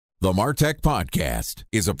The Martech Podcast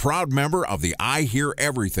is a proud member of the I Hear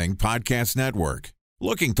Everything Podcast Network.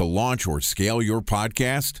 Looking to launch or scale your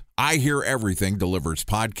podcast? I Hear Everything delivers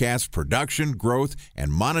podcast production, growth,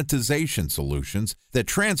 and monetization solutions that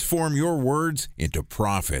transform your words into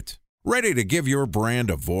profit. Ready to give your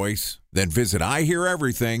brand a voice? Then visit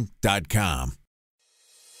iheareverything.com.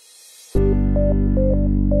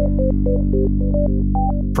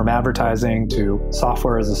 From advertising to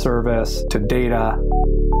software as a service to data.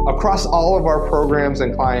 Across all of our programs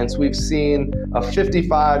and clients, we've seen a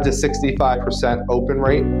 55 to 65% open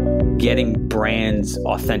rate. Getting brands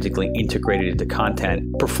authentically integrated into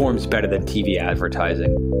content performs better than TV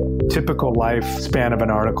advertising. Typical lifespan of an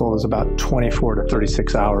article is about 24 to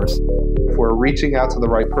 36 hours. If we're reaching out to the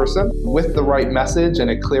right person with the right message and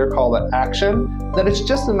a clear call to action, then it's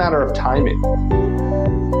just a matter of timing.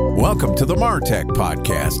 Welcome to the Martech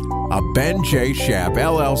Podcast, a Ben J. Shap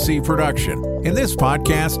LLC production. In this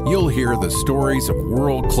podcast, you'll hear the stories of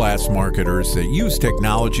world-class marketers that use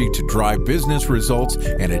technology to drive business results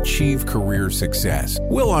and achieve career success.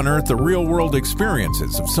 We'll unearth the real-world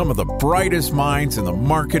experiences of some of the brightest minds in the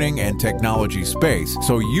marketing and technology space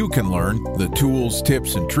so you can learn the tools,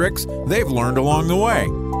 tips, and tricks they've learned along the way.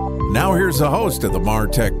 Now here's the host of the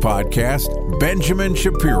Martech Podcast, Benjamin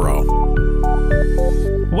Shapiro.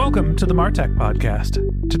 Welcome to the Martech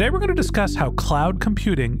Podcast. Today we're going to discuss how cloud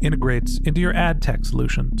computing integrates into your ad tech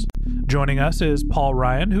solutions. Joining us is Paul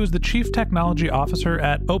Ryan, who is the Chief Technology Officer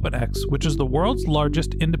at OpenX, which is the world's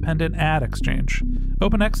largest independent ad exchange.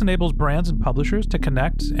 OpenX enables brands and publishers to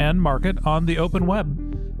connect and market on the open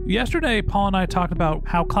web. Yesterday, Paul and I talked about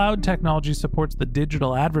how cloud technology supports the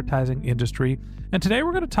digital advertising industry, and today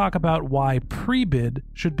we're going to talk about why pre-bid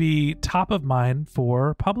should be top of mind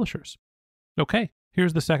for publishers. Okay.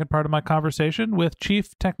 Here's the second part of my conversation with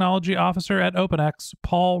Chief Technology Officer at OpenX,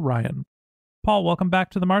 Paul Ryan. Paul, welcome back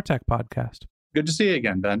to the Martech Podcast. Good to see you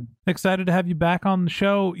again, Ben. Excited to have you back on the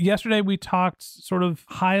show. Yesterday, we talked sort of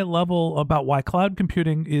high level about why cloud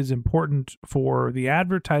computing is important for the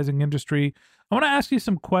advertising industry. I want to ask you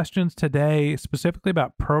some questions today, specifically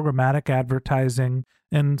about programmatic advertising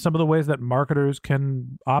and some of the ways that marketers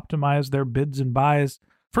can optimize their bids and buys.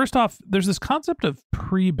 First off, there's this concept of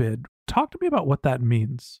pre-bid. Talk to me about what that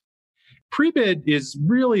means. Pre-bid is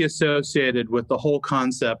really associated with the whole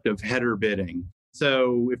concept of header bidding.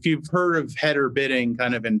 So if you've heard of header bidding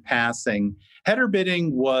kind of in passing, header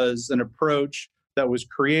bidding was an approach that was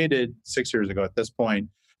created 6 years ago at this point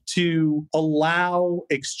to allow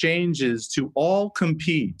exchanges to all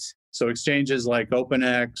compete. So exchanges like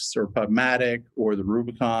OpenX or PubMatic or the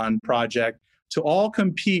Rubicon project to all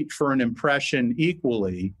compete for an impression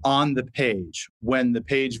equally on the page when the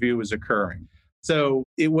page view is occurring. So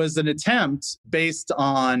it was an attempt based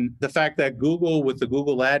on the fact that Google, with the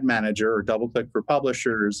Google Ad Manager or DoubleClick for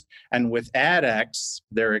publishers, and with AdX,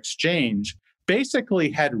 their exchange,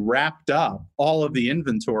 basically had wrapped up all of the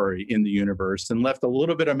inventory in the universe and left a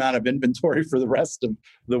little bit amount of inventory for the rest of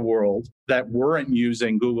the world that weren't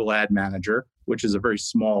using Google Ad Manager, which is a very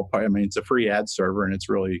small part. I mean, it's a free ad server and it's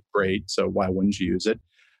really great. So why wouldn't you use it?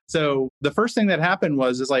 So the first thing that happened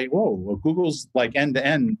was whoa, well, Google's like end to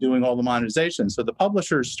end doing all the monetization. So the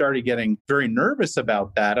publishers started getting very nervous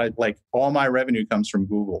about that. All my revenue comes from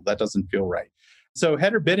Google. That doesn't feel right. So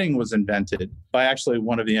header bidding was invented by actually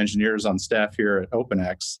one of the engineers on staff here at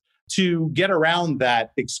OpenX to get around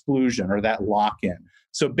that exclusion or that lock-in.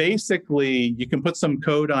 So basically, you can put some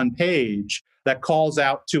code on page that calls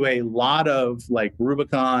out to a lot of like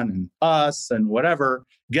Rubicon and us and whatever,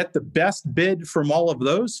 get the best bid from all of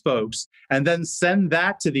those folks, and then send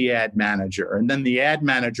that to the ad manager. And then the ad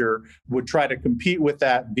manager would try to compete with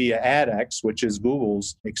that via AdX, which is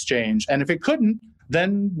Google's exchange. And if it couldn't,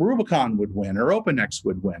 then Rubicon would win or OpenX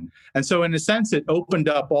would win. And so in a sense, it opened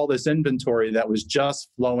up all this inventory that was just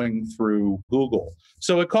flowing through Google.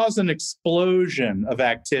 So it caused an explosion of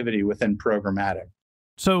activity within programmatic.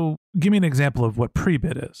 So give me an example of what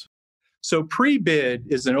pre-bid is. So pre-bid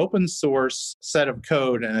is an open source set of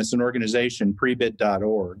code, and it's an organization,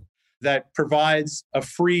 prebid.org, that provides a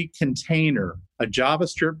free container, a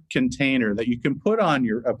JavaScript container that you can put on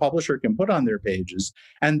a publisher can put on their pages.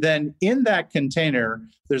 And then in that container,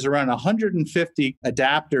 there's around 150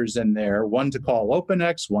 adapters in there, one to call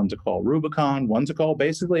OpenX, one to call Rubicon, one to call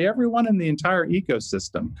basically everyone in the entire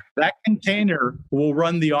ecosystem. That container will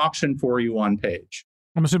run the auction for you on page.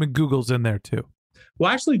 I'm assuming Google's in there too.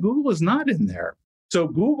 Well, actually, Google is not in there. So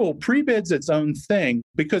Google pre-bids its own thing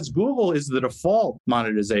because Google is the default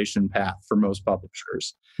monetization path for most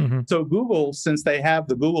publishers. Mm-hmm. So Google, since they have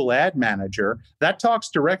the Google Ad Manager, that talks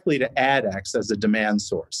directly to AdX as a demand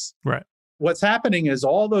source. Right. What's happening is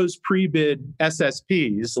all those pre-bid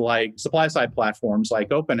SSPs, like supply-side platforms like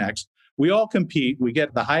OpenX, we all compete. We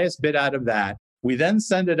get the highest bid out of that. We then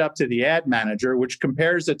send it up to the ad manager, which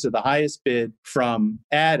compares it to the highest bid from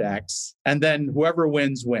AdX, and then whoever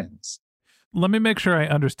wins, wins. Let me make sure I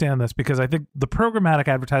understand this, because I think the programmatic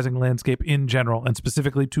advertising landscape in general, and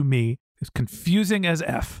specifically to me, is confusing as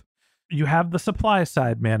F. You have the supply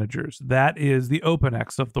side managers. That is the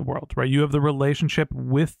OpenX of the world, right? You have the relationship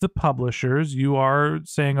with the publishers. You are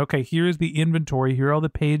saying, okay, here's the inventory. Here are all the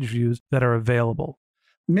page views that are available.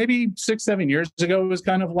 Maybe 6-7 years ago it was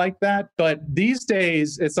kind of like that. But these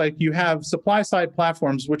days, it's like you have supply side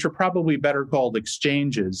platforms, which are probably better called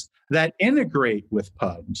exchanges, that integrate with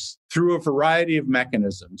pubs through a variety of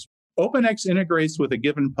mechanisms. OpenX integrates with a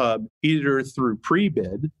given pub either through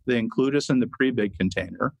pre-bid, they include us in the pre-bid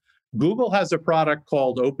container. Google has a product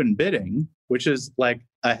called Open Bidding, which is like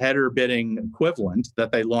a header bidding equivalent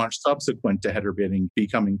that they launched subsequent to header bidding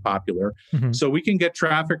becoming popular. Mm-hmm. So we can get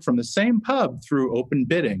traffic from the same pub through Open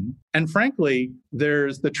Bidding. And frankly,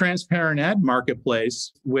 there's the transparent ad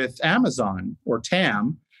marketplace with Amazon or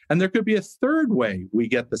TAM, and there could be a third way we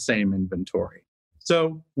get the same inventory.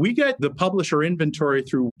 So we get the publisher inventory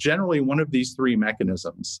through generally one of these three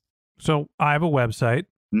mechanisms. So I have a website.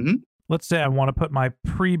 Mm-hmm. Let's say I want to put my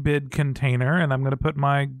pre-bid container, and I'm going to put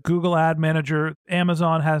my Google Ad Manager.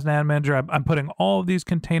 Amazon has an ad manager. I'm putting all of these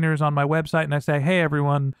containers on my website, and I say, hey,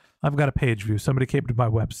 everyone, I've got a page view. Somebody came to my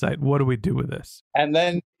website. What do we do with this? And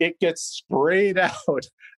then it gets sprayed out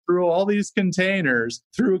through all these containers,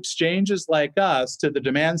 through exchanges like us to the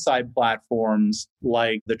demand-side platforms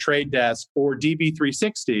like The Trade Desk or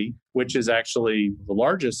DV360, which is actually the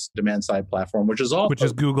largest demand-side platform, which is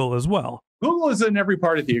Google as well. Google is in every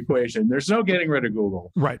part of the equation. There's no getting rid of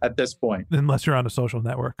Google at this point. Unless you're on a social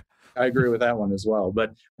network. I agree with that one as well.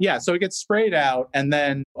 But yeah, so it gets sprayed out, and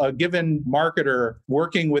then a given marketer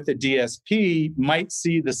working with a DSP might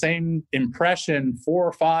see the same impression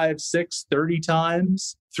 4, 5, 6, 30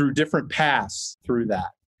 times through different paths through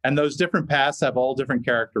that. And those different paths have all different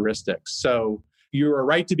characteristics. So you are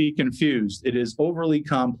right to be confused. It is overly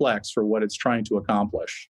complex for what it's trying to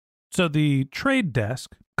accomplish. So the Trade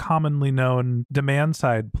Desk, commonly known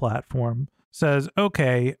demand-side platform, says,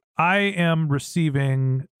 okay, I am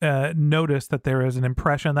receiving notice that there is an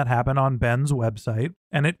impression that happened on Ben's website,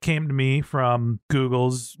 and it came to me from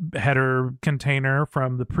Google's header container,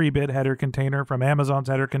 from the pre-bid header container, from Amazon's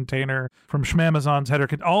header container, from Schmamazon's header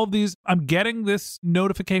container. All of these, I'm getting this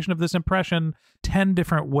notification of this impression 10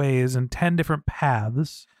 different ways and 10 different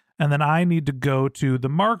paths. And then I need to go to the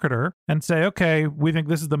marketer and say, okay, we think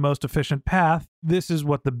this is the most efficient path. This is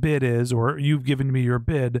what the bid is, or you've given me your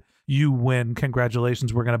bid. You win.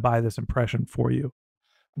 Congratulations. We're going to buy this impression for you.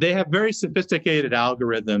 They have very sophisticated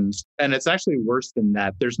algorithms, and it's actually worse than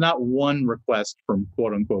that. There's not one request from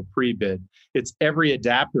quote unquote pre-bid. It's every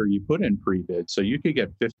adapter you put in pre-bid. So you could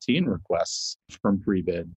get 15 requests from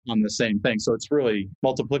pre-bid on the same thing. So it's really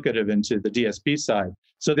multiplicative into the DSP side.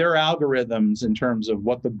 So there are algorithms in terms of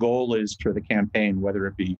what the goal is for the campaign, whether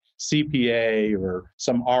it be CPA or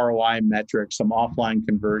some ROI metric, some offline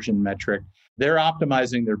conversion metric. They're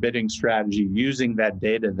optimizing their bidding strategy using that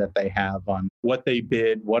data that they have on what they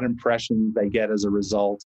bid, what impressions they get as a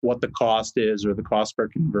result, what the cost is or the cost per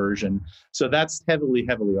conversion. So that's heavily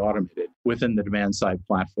automated within the demand side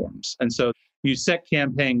platforms. And so you set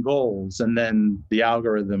campaign goals, and then the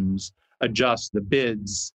algorithms adjust the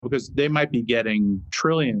bids, because they might be getting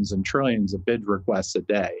trillions and trillions of bid requests a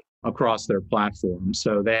day across their platform.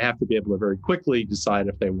 So they have to be able to very quickly decide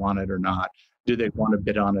if they want it or not. Do they want to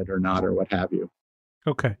bid on it or not, or what have you?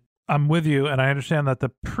 Okay. I'm with you. And I understand that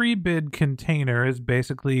the pre-bid container is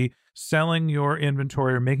basically selling your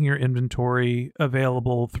inventory or making your inventory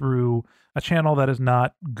available through a channel that is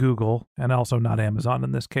not Google and also not Amazon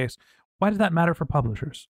in this case. Why does that matter for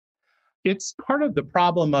publishers? It's part of the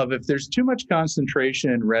problem of if there's too much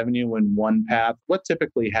concentration in revenue in one path, what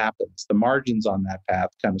typically happens? The margins on that path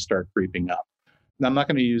kind of start creeping up. Now, I'm not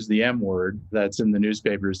going to use the M word that's in the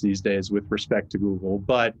newspapers these days with respect to Google,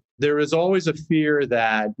 but there is always a fear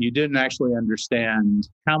that you didn't actually understand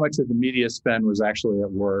how much of the media spend was actually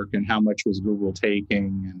at work and how much was Google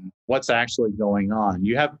taking and what's actually going on.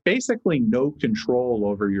 You have basically no control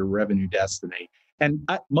over your revenue destiny. And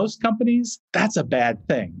most companies, that's a bad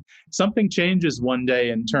thing. Something changes one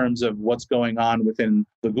day in terms of what's going on within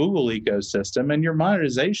the Google ecosystem, and your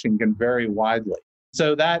monetization can vary widely.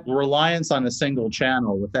 So that reliance on a single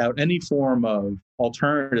channel without any form of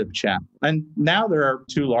alternative channel. And now there are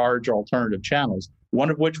two large alternative channels,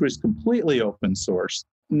 one of which was completely open source.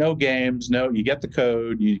 No games, you get the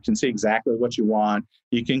code, you can see exactly what you want,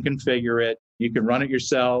 you can configure it. You can run it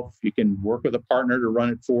yourself. You can work with a partner to run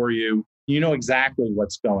it for you. You know exactly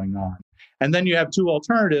what's going on. And then you have two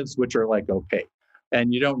alternatives, which are like opaque,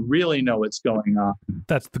 and you don't really know what's going on.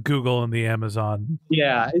 That's the Google and the Amazon.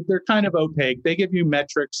 Yeah, they're kind of opaque. They give you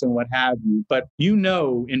metrics and what have you, but you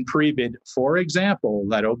know in pre-bid, for example,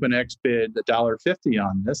 that OpenX bid $1.50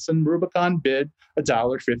 on this and Rubicon bid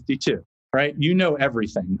 $1.52. Right? You know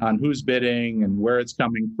everything on who's bidding and where it's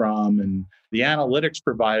coming from. And the analytics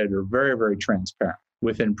provided are very, very transparent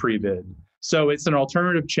within pre-bid. So it's an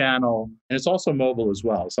alternative channel, and it's also mobile as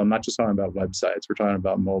well. So I'm not just talking about websites, we're talking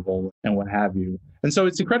about mobile and what have you. And so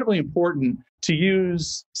it's incredibly important to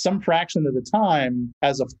use some fraction of the time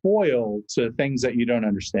as a foil to things that you don't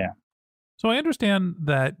understand. So I understand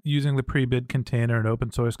that using the pre-bid container, an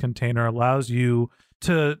open source container, allows you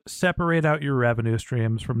to separate out your revenue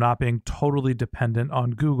streams from not being totally dependent on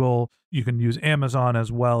Google. You can use Amazon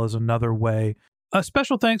as well as another way. A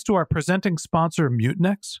special thanks to our presenting sponsor,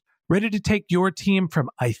 Mutinex. Ready to take your team from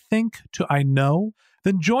I think to I know?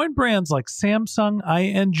 Then join brands like Samsung,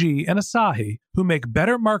 ING, and Asahi who make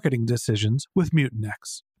better marketing decisions with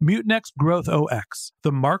Mutinex. Mutinex Growth OX,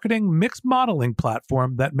 the marketing mix modeling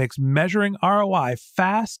platform that makes measuring ROI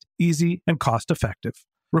fast, easy, and cost-effective.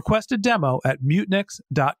 Request a demo at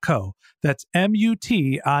mutinex.co. That's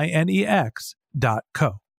MUTINEX.co.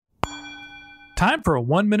 Time for a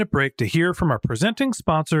 1-minute break to hear from our presenting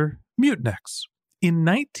sponsor, Mutinex. In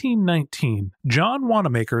 1919, John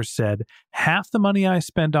Wanamaker said, "Half the money I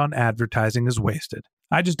spend on advertising is wasted.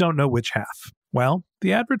 I just don't know which half." Well,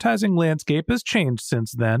 the advertising landscape has changed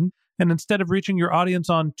since then, and instead of reaching your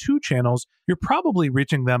audience on 2 channels, you're probably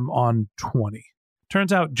reaching them on 20.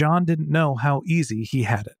 Turns out John didn't know how easy he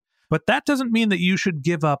had it. But that doesn't mean that you should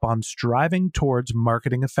give up on striving towards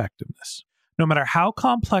marketing effectiveness. No matter how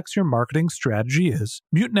complex your marketing strategy is,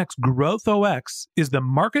 Mutinex Growth OX is the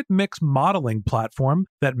market mix modeling platform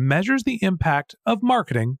that measures the impact of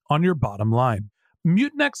marketing on your bottom line.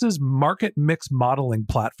 Mutinex's market mix modeling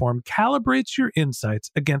platform calibrates your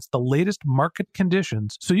insights against the latest market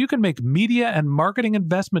conditions so you can make media and marketing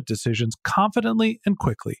investment decisions confidently and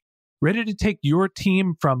quickly. Ready to take your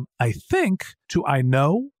team from I think to I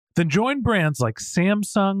know? Then join brands like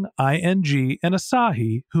Samsung, ING, and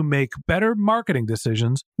Asahi who make better marketing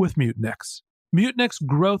decisions with Mutinex. Mutinex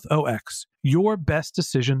Growth OX. Your best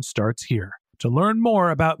decision starts here. To learn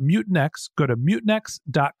more about Mutinex, go to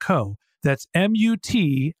mutinex.co. That's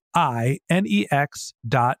MUTINEX.co.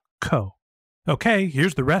 Okay,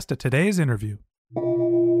 here's the rest of today's interview.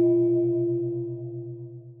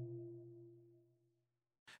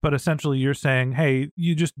 But essentially you're saying, hey,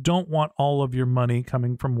 you just don't want all of your money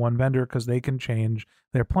coming from one vendor because they can change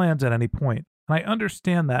their plans at any point. And I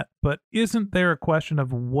understand that, but isn't there a question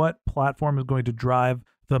of what platform is going to drive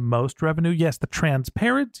the most revenue? Yes, the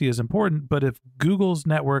transparency is important, but if Google's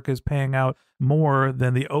network is paying out more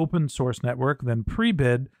than the open source network, than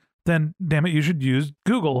pre-bid, then damn it, you should use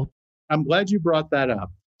Google. I'm glad you brought that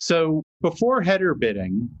up. So before header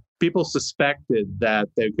bidding, people suspected that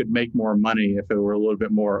they could make more money if it were a little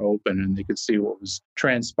bit more open and they could see what was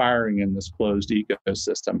transpiring in this closed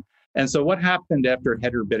ecosystem. And so what happened after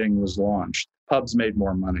header bidding was launched? Pubs made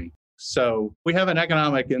more money. So we have an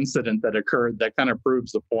economic incident that occurred that kind of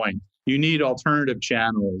proves the point. You need alternative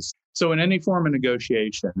channels. So in any form of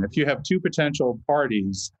negotiation, if you have 2 potential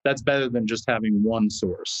parties, that's better than just having one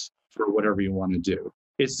source for whatever you want to do.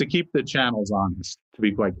 It's to keep the channels honest, to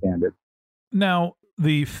be quite candid. Now,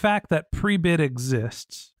 the fact that pre-bid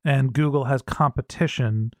exists and Google has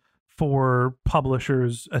competition for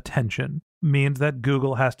publishers' attention means that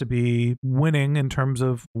Google has to be winning in terms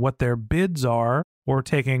of what their bids are or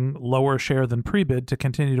taking lower share than pre-bid to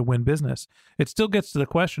continue to win business. It still gets to the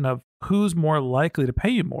question of who's more likely to pay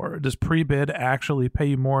you more. Does pre-bid actually pay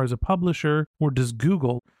you more as a publisher, or does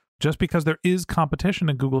Google? Just because there is competition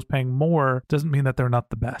and Google's paying more doesn't mean that they're not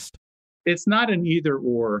the best. It's not an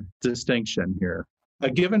either-or distinction here. A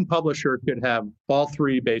given publisher could have all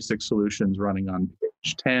 3 basic solutions running on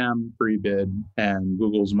page: TAM, pre-bid, and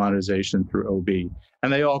Google's monetization through OB.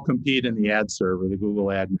 And they all compete in the ad server, the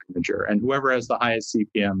Google Ad Manager, and whoever has the highest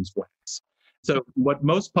CPMs wins. So what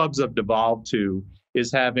most pubs have devolved to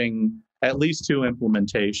is having at least 2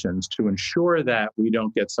 implementations to ensure that we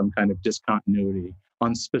don't get some kind of discontinuity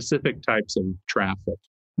on specific types of traffic.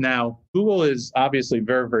 Now, Google is obviously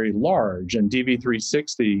very, very large, and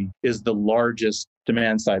DV360 is the largest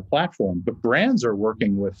demand-side platform, but brands are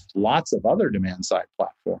working with lots of other demand-side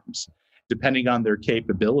platforms, depending on their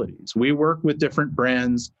capabilities. We work with different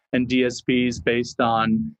brands and DSPs based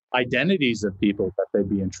on identities of people that they'd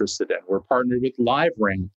be interested in. We're partnered with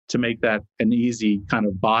LiveRamp to make that an easy kind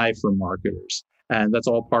of buy for marketers. And that's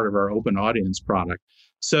all part of our open audience product.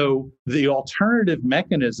 So the alternative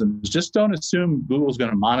mechanisms, just don't assume Google's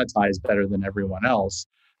going to monetize better than everyone else.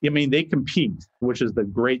 I mean, they compete, which is the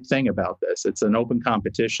great thing about this. It's an open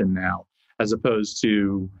competition now, as opposed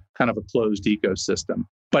to kind of a closed ecosystem.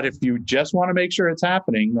 But if you just want to make sure it's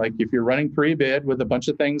happening, like if you're running pre-bid with a bunch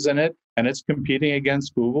of things in it and it's competing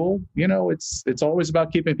against Google, it's always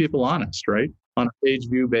about keeping people honest, right? On a page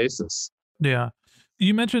view basis. Yeah.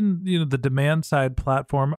 You mentioned, the demand side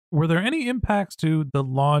platform. Were there any impacts to the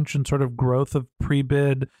launch and sort of growth of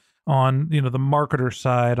pre-bid on, the marketer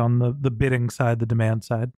side, on the bidding side, the demand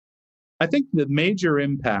side? I think the major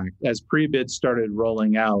impact as pre-bid started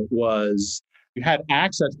rolling out was you had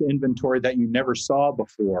access to inventory that you never saw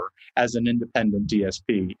before as an independent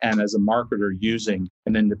DSP. And as a marketer using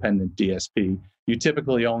an independent DSP, you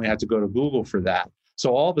typically only had to go to Google for that.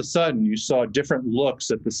 So all of a sudden, you saw different looks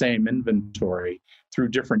at the same inventory through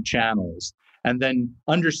different channels. And then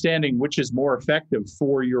understanding which is more effective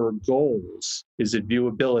for your goals. Is it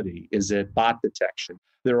viewability? Is it bot detection?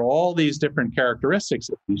 There are all these different characteristics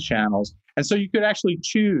of these channels. And so you could actually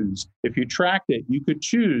choose, if you tracked it, you could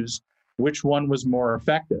choose which one was more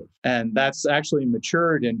effective. And that's actually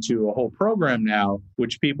matured into a whole program now,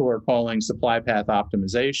 which people are calling supply path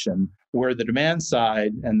optimization, where the demand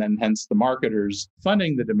side, and then hence the marketers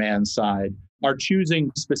funding the demand side, are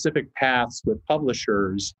choosing specific paths with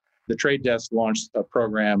publishers. The Trade Desk launched a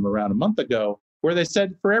program around a month ago where they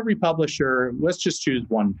said for every publisher, let's just choose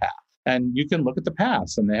one path. And you can look at the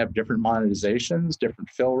paths, and they have different monetizations, different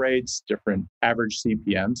fill rates, different average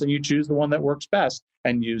CPMs, and you choose the one that works best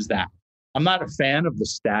and use that. I'm not a fan of the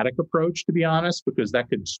static approach, to be honest, because that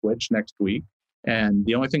could switch next week. And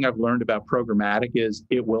the only thing I've learned about programmatic is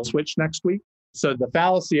it will switch next week. So the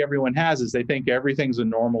fallacy everyone has is they think everything's a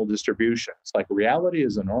normal distribution. It's like reality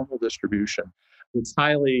is a normal distribution. It's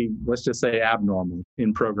highly, let's just say, abnormal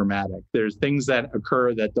in programmatic. There's things that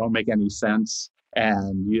occur that don't make any sense,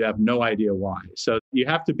 and you have no idea why. So you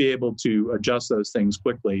have to be able to adjust those things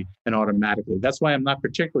quickly and automatically. That's why I'm not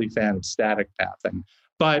particularly a fan of static pathing.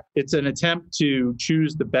 But it's an attempt to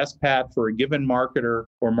choose the best path for a given marketer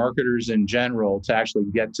or marketers in general to actually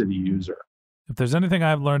get to the user. If there's anything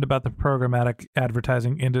I've learned about the programmatic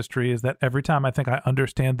advertising industry is that every time I think I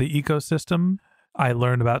understand the ecosystem, I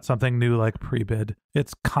learn about something new like pre-bid.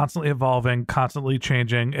 It's constantly evolving, constantly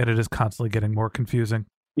changing, and it is constantly getting more confusing.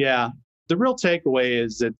 Yeah. The real takeaway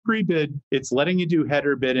is that pre-bid, it's letting you do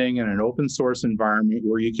header bidding in an open source environment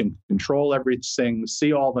where you can control everything,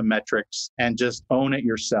 see all the metrics, and just own it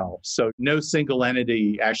yourself. So no single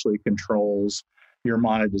entity actually controls your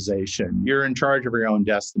monetization. You're in charge of your own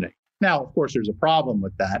destiny. Now, of course, there's a problem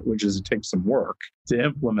with that, which is it takes some work to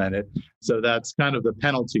implement it. So that's kind of the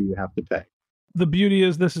penalty you have to pay. The beauty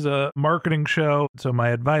is this is a marketing show. So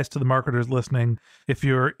my advice to the marketers listening, if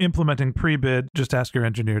you're implementing pre-bid, just ask your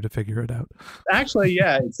engineer to figure it out. Actually,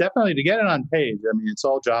 yeah, it's definitely to get it on page. I mean, it's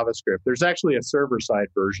all JavaScript. There's actually a server-side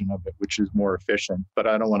version of it, which is more efficient, but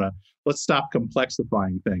I don't want to, let's stop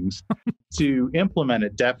complexifying things. To implement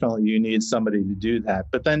it, definitely you need somebody to do that.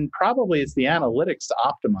 But then probably it's the analytics to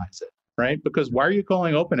optimize it, right? Because why are you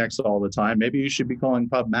calling OpenX all the time? Maybe you should be calling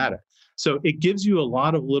PubMatic. So it gives you a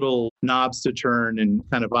lot of little knobs to turn and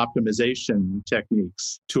kind of optimization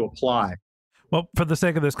techniques to apply. Well, for the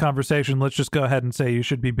sake of this conversation, let's just go ahead and say you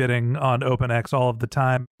should be bidding on OpenX all of the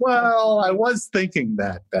time. Well, I was thinking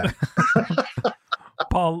that, Ben.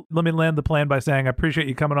 Paul, let me land the plane by saying I appreciate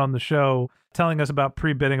you coming on the show, telling us about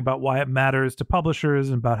pre-bidding, about why it matters to publishers,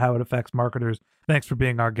 and about how it affects marketers. Thanks for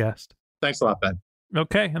being our guest. Thanks a lot, Ben.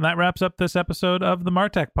 Okay, and that wraps up this episode of the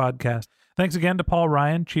Martech Podcast. Thanks again to Paul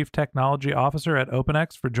Ryan, Chief Technology Officer at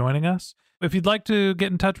OpenX, for joining us. If you'd like to get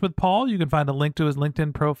in touch with Paul, you can find a link to his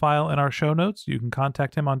LinkedIn profile in our show notes. You can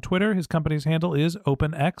contact him on Twitter. His company's handle is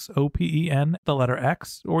OpenX, OPEN, the letter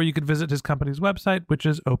X, or you could visit his company's website, which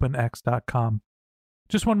is openx.com.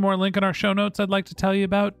 Just one more link in our show notes I'd like to tell you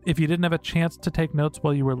about. If you didn't have a chance to take notes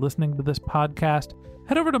while you were listening to this podcast,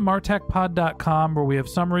 head over to martechpod.com, where we have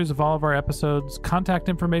summaries of all of our episodes, contact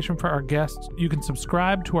information for our guests. You can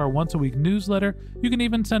subscribe to our once-a-week newsletter. You can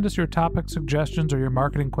even send us your topic suggestions or your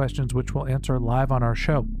marketing questions, which we'll answer live on our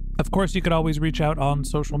show. Of course, you could always reach out on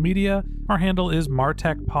social media. Our handle is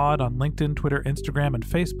martechpod on LinkedIn, Twitter, Instagram, and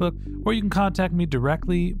Facebook, or you can contact me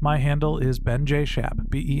directly. My handle is Ben J. Shap,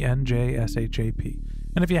 BenJShap.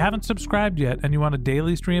 And if you haven't subscribed yet and you want a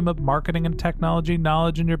daily stream of marketing and technology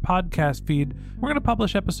knowledge in your podcast feed, we're going to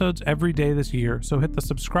publish episodes every day this year. So hit the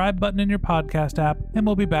subscribe button in your podcast app and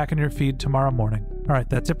we'll be back in your feed tomorrow morning. All right,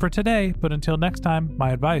 that's it for today. But until next time, my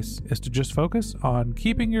advice is to just focus on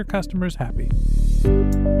keeping your customers happy.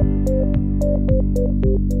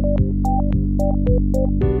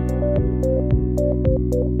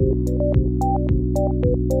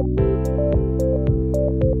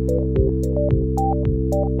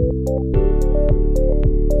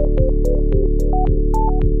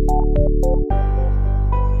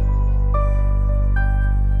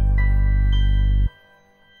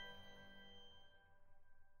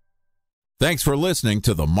 Thanks for listening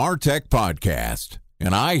to the Martech Podcast,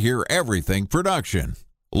 an I Hear Everything production.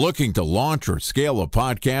 Looking to launch or scale a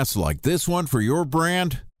podcast like this one for your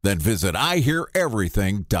brand? Then visit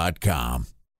iheareverything.com.